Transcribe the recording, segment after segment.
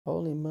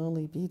Holy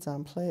moly, beads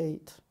on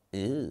plate.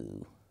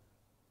 Ew.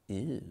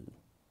 Ew.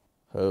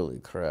 Holy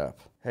crap.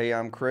 Hey,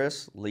 I'm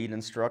Chris, lead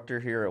instructor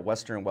here at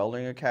Western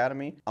Welding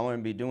Academy. I'm going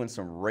to be doing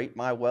some Rate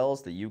My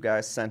Welds that you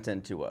guys sent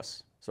in to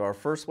us. So our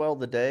first weld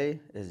today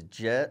is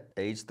Jet,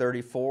 age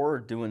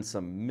 34, doing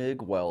some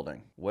MIG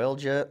welding. Well,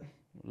 Jet,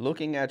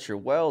 looking at your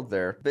weld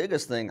there,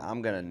 biggest thing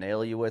I'm going to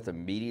nail you with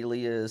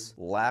immediately is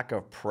lack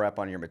of prep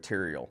on your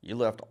material. You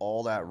left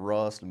all that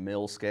rust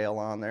mill scale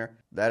on there.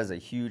 That is a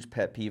huge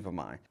pet peeve of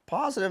mine.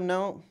 Positive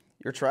note,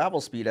 your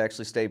travel speed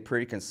actually stayed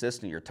pretty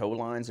consistent. Your toe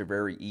lines are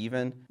very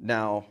even.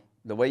 Now,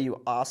 the way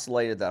you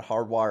oscillated that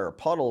hardwire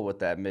puddle with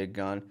that MIG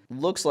gun,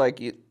 looks like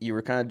you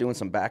were kind of doing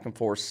some back and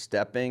forth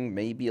stepping,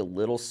 maybe a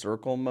little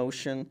circle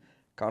motion.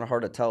 Kind of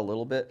hard to tell a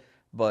little bit.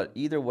 But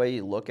either way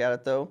you look at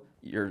it though,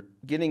 you're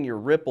getting your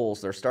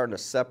ripples, they're starting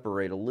to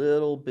separate a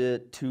little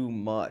bit too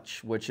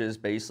much, which is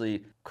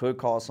basically could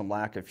cause some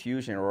lack of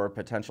fusion or a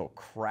potential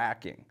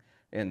cracking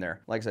in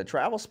there. Like I said,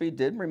 travel speed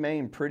did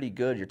remain pretty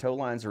good. Your toe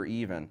lines are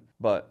even,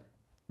 but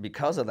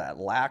because of that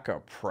lack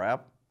of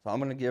prep, so I'm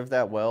gonna give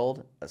that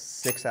weld a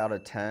 6 out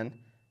of 10.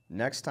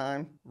 Next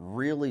time,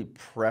 really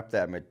prep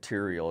that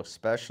material,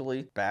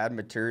 especially bad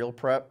material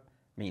prep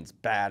means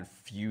bad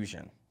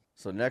fusion.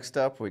 So next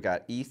up, we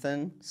got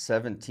Ethan,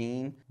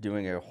 17,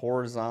 doing a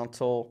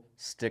horizontal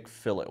stick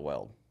fillet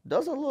weld.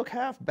 Doesn't look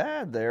half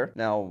bad there.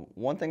 Now,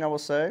 one thing I will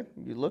say,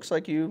 it looks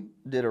like you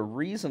did a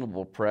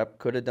reasonable prep,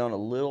 could have done a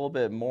little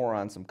bit more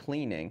on some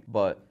cleaning,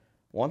 but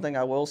one thing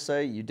I will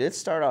say, you did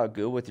start out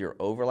good with your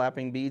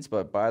overlapping beads,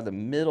 but by the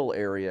middle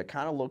area, it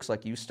kind of looks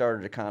like you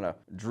started to kind of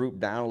droop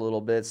down a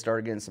little bit,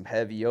 started getting some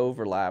heavy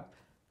overlap.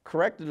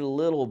 Corrected it a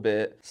little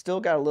bit, still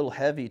got a little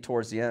heavy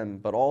towards the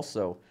end, but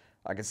also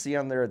I can see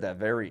on there at that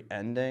very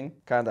ending,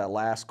 kind of that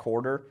last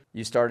quarter,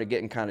 you started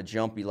getting kind of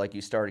jumpy, like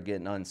you started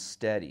getting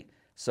unsteady.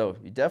 So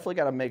you definitely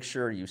got to make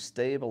sure you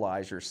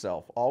stabilize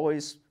yourself.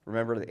 Always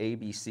remember the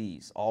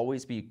ABCs.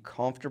 Always be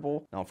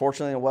comfortable. Now,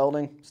 unfortunately in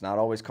welding, it's not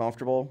always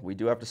comfortable. We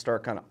do have to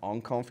start kind of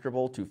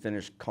uncomfortable to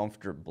finish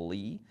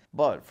comfortably.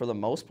 But for the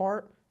most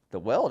part, the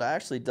weld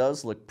actually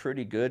does look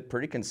pretty good,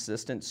 pretty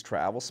consistent. It's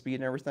travel speed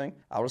and everything.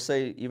 I would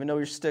say even though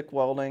you're stick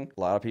welding, a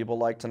lot of people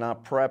like to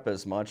not prep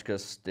as much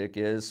because stick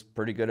is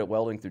pretty good at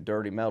welding through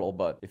dirty metal.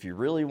 But if you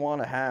really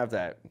want to have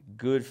that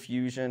good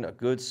fusion, a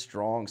good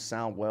strong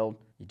sound weld,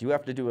 you do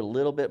have to do a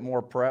little bit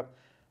more prep,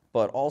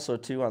 but also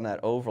too on that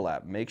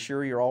overlap. Make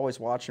sure you're always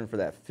watching for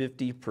that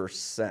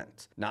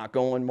 50%. Not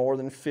going more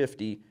than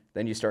 50,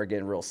 then you start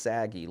getting real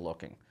saggy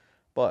looking.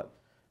 But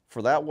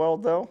for that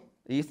weld though,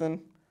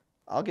 Ethan,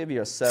 I'll give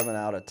you a 7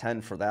 out of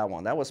 10 for that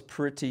one. That was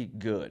pretty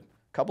good.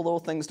 Couple little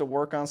things to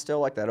work on still,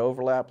 like that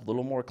overlap, a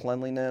little more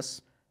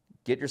cleanliness.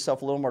 Get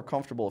yourself a little more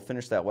comfortable to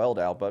finish that weld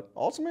out, but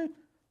ultimately,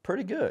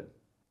 pretty good.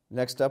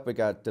 Next up, we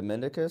got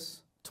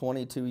Dominicus,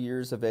 22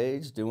 years of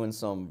age, doing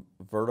some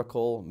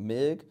vertical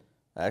MIG.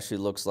 Actually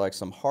looks like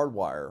some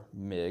hardwire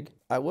MIG.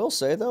 I will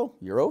say though,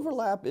 your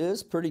overlap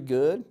is pretty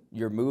good.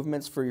 Your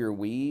movements for your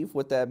weave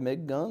with that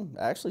MIG gun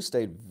actually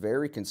stayed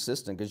very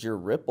consistent because your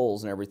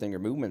ripples and everything, your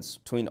movements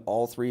between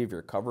all three of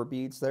your cover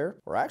beads there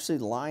were actually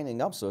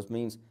lining up. So it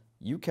means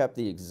you kept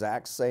the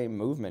exact same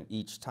movement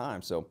each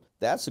time. So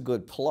that's a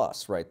good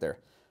plus right there.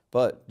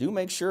 But do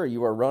make sure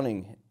you are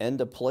running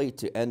end of plate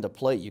to end of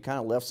plate. You kind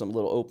of left some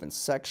little open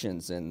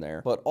sections in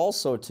there. But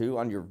also too,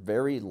 on your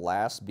very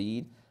last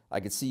bead, I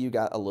could see you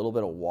got a little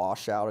bit of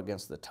washout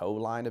against the toe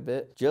line a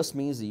bit. Just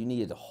means that you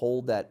needed to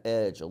hold that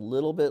edge a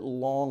little bit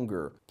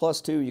longer.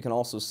 Plus too, you can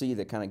also see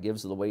that kind of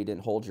gives the way you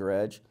didn't hold your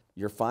edge.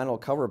 Your final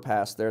cover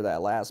pass there,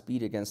 that last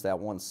bead against that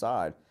one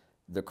side,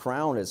 the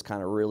crown is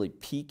kind of really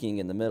peaking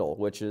in the middle,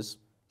 which is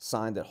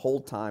sign that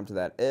hold time to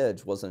that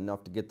edge wasn't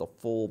enough to get the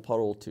full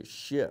puddle to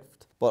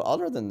shift. But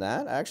other than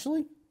that,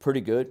 actually,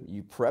 pretty good.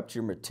 You prepped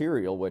your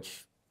material,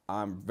 which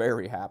I'm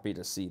very happy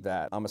to see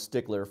that. I'm a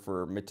stickler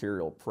for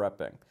material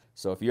prepping.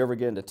 So if you ever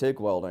get into TIG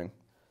welding,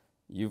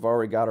 you've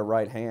already got a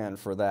right hand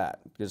for that,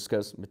 just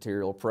because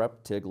material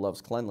prep, TIG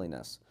loves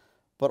cleanliness.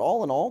 But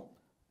all in all,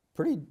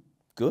 pretty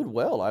good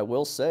weld, I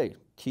will say.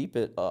 Keep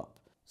it up.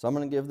 So I'm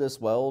going to give this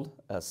weld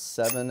a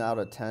 7 out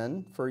of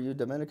 10 for you,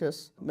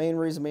 Dominicus. Main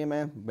reason being,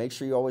 man, make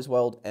sure you always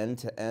weld end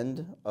to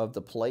end of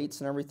the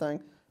plates and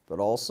everything, but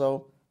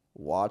also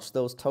watch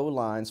those toe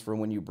lines for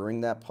when you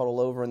bring that puddle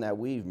over in that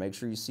weave. Make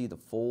sure you see the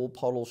full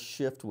puddle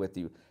shift with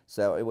you,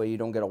 so that way you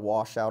don't get a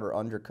washout or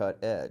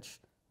undercut edge.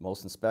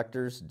 Most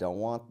inspectors don't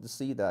want to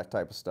see that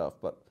type of stuff,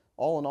 but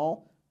all in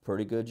all,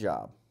 pretty good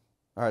job.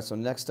 All right, so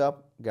next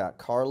up, got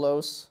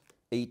Carlos,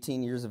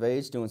 18 years of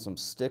age, doing some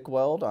stick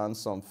weld on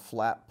some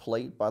flat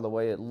plate by the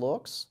way it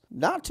looks.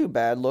 Not too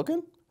bad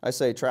looking. I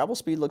say travel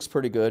speed looks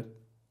pretty good.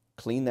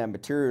 Clean that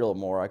material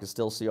more. I can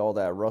still see all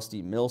that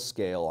rusty mill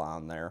scale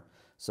on there.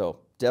 So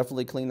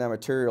definitely clean that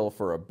material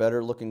for a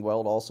better looking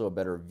weld, also a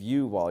better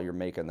view while you're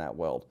making that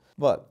weld.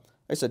 But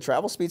like I said,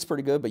 travel speed's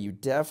pretty good, but you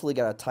definitely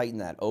got to tighten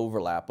that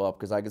overlap up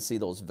because I can see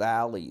those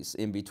valleys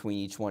in between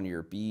each one of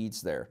your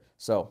beads there.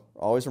 So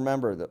always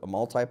remember that a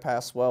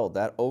multi-pass weld,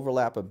 that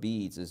overlap of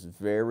beads is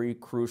very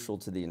crucial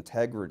to the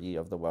integrity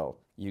of the weld.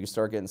 You can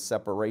start getting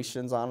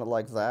separations on it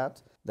like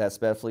that. That's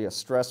definitely a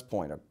stress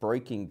point, a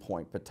breaking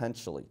point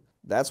potentially.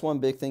 That's one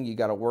big thing you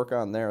got to work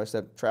on there. Like I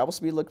said, travel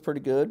speed looks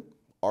pretty good.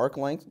 Arc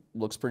length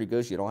looks pretty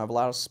good. You don't have a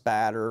lot of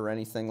spatter or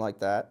anything like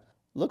that.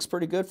 Looks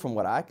pretty good from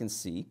what I can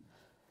see.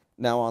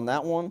 Now on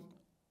that one,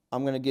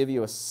 I'm going to give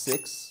you a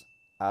 6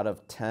 out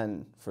of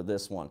 10 for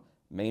this one.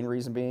 Main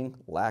reason being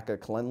lack of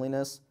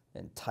cleanliness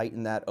and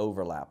tighten that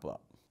overlap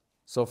up.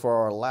 So for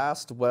our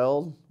last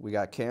weld, we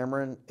got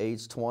Cameron,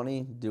 age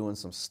 20, doing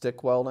some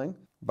stick welding.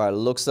 By the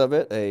looks of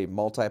it, a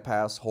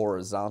multi-pass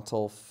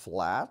horizontal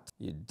flat.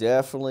 You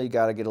definitely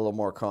got to get a little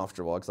more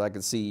comfortable because I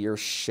can see you're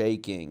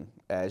shaking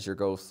as you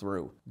go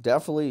through.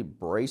 Definitely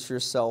brace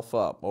yourself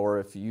up, or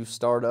if you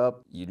start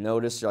up, you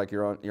notice like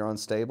you're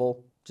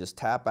unstable, just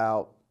tap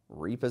out,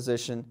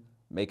 reposition,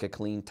 make a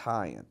clean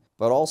tie-in.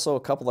 But also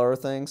a couple other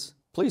things,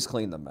 please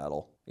clean the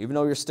metal. Even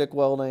though you're stick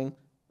welding,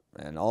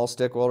 and all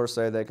stick welders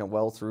say they can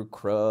weld through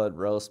crud,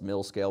 rust,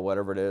 mill scale,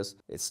 whatever it is,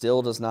 it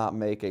still does not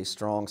make a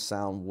strong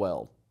sound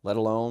weld. Let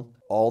alone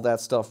all that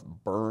stuff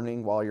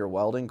burning while you're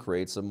welding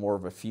creates more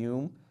of a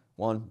fume.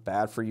 One,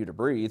 bad for you to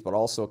breathe, but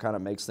also kind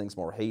of makes things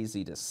more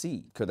hazy to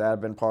see. Could that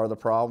have been part of the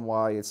problem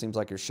why it seems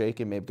like you're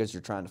shaking? Maybe because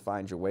you're trying to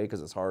find your way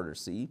because it's harder to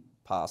see?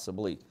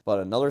 Possibly. But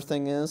another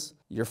thing is,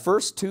 your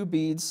first 2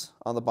 beads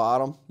on the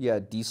bottom, you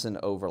had decent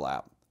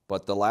overlap.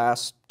 But the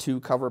last 2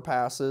 cover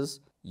passes,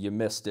 you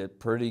missed it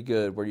pretty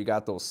good where you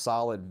got those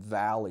solid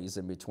valleys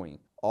in between.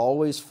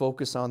 Always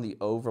focus on the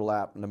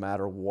overlap no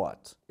matter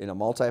what. In a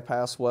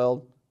multi-pass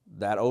weld,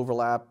 that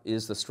overlap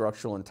is the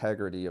structural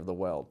integrity of the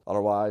weld.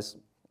 Otherwise,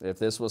 if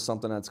this was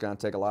something that's going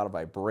to take a lot of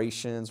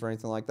vibrations or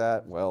anything like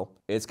that, well,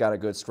 it's got a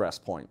good stress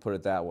point, put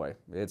it that way.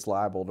 It's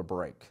liable to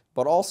break.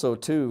 But also,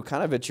 too,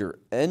 kind of at your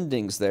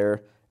endings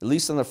there, at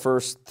least in the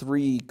first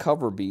 3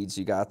 cover beads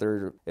you got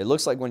there, it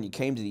looks like when you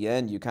came to the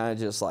end, you kind of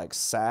just like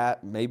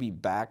sat, maybe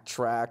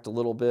backtracked a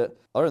little bit.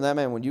 Other than that,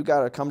 man, when you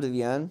got to come to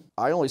the end,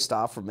 I only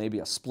stopped for maybe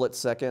a split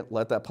second,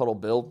 let that puddle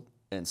build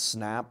and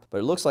snap. But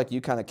it looks like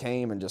you kind of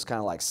came and just kind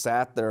of like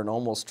sat there and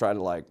almost tried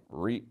to like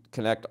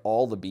reconnect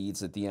all the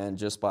beads at the end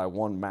just by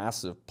one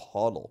massive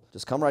puddle.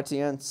 Just come right to the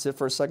end, sit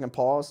for a second,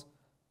 pause,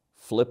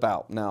 flip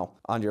out. Now,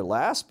 on your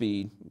last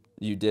bead,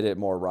 you did it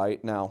more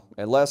right. Now,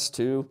 unless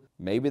too,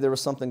 maybe there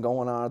was something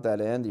going on at that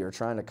end you're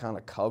trying to kind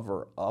of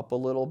cover up a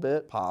little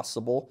bit,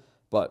 possible.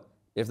 But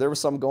if there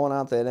was something going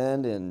on at that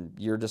end and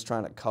you're just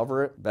trying to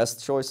cover it,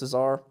 best choices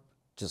are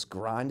just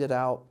grind it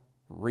out,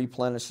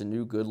 replenish a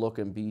new good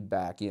looking bead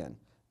back in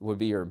would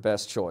be your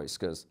best choice,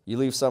 because you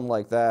leave something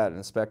like that, an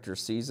inspector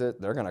sees it,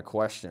 they're going to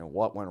question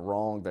what went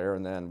wrong there,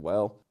 and then,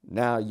 well,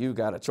 now you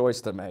got a choice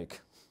to make.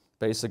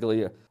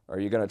 Basically, are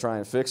you going to try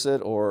and fix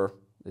it, or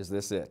is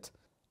this it?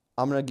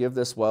 I'm going to give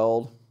this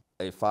weld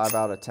a 5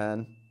 out of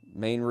 10.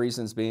 Main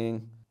reasons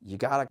being, you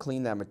got to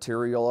clean that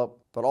material up,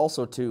 but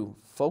also too,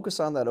 focus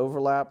on that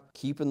overlap,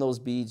 keeping those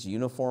beads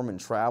uniform in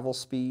travel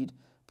speed.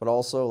 But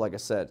also, like I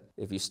said,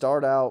 if you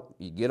start out,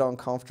 you get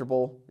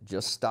uncomfortable,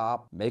 just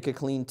stop, make a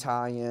clean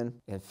tie-in,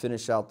 and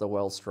finish out the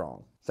weld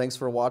strong. Thanks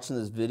for watching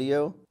this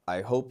video.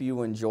 I hope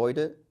you enjoyed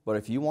it. But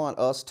if you want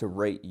us to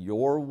rate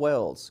your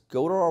welds,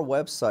 go to our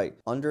website.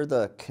 Under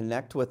the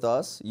Connect with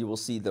Us, you will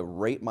see the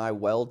Rate My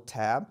Weld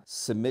tab.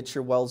 Submit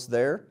your welds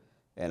there,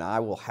 and I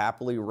will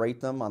happily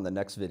rate them on the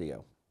next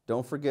video.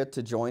 Don't forget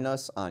to join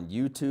us on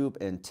YouTube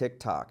and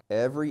TikTok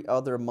every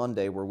other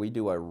Monday where we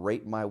do a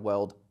Rate My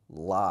Weld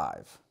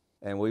live.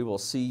 And we will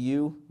see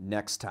you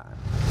next time.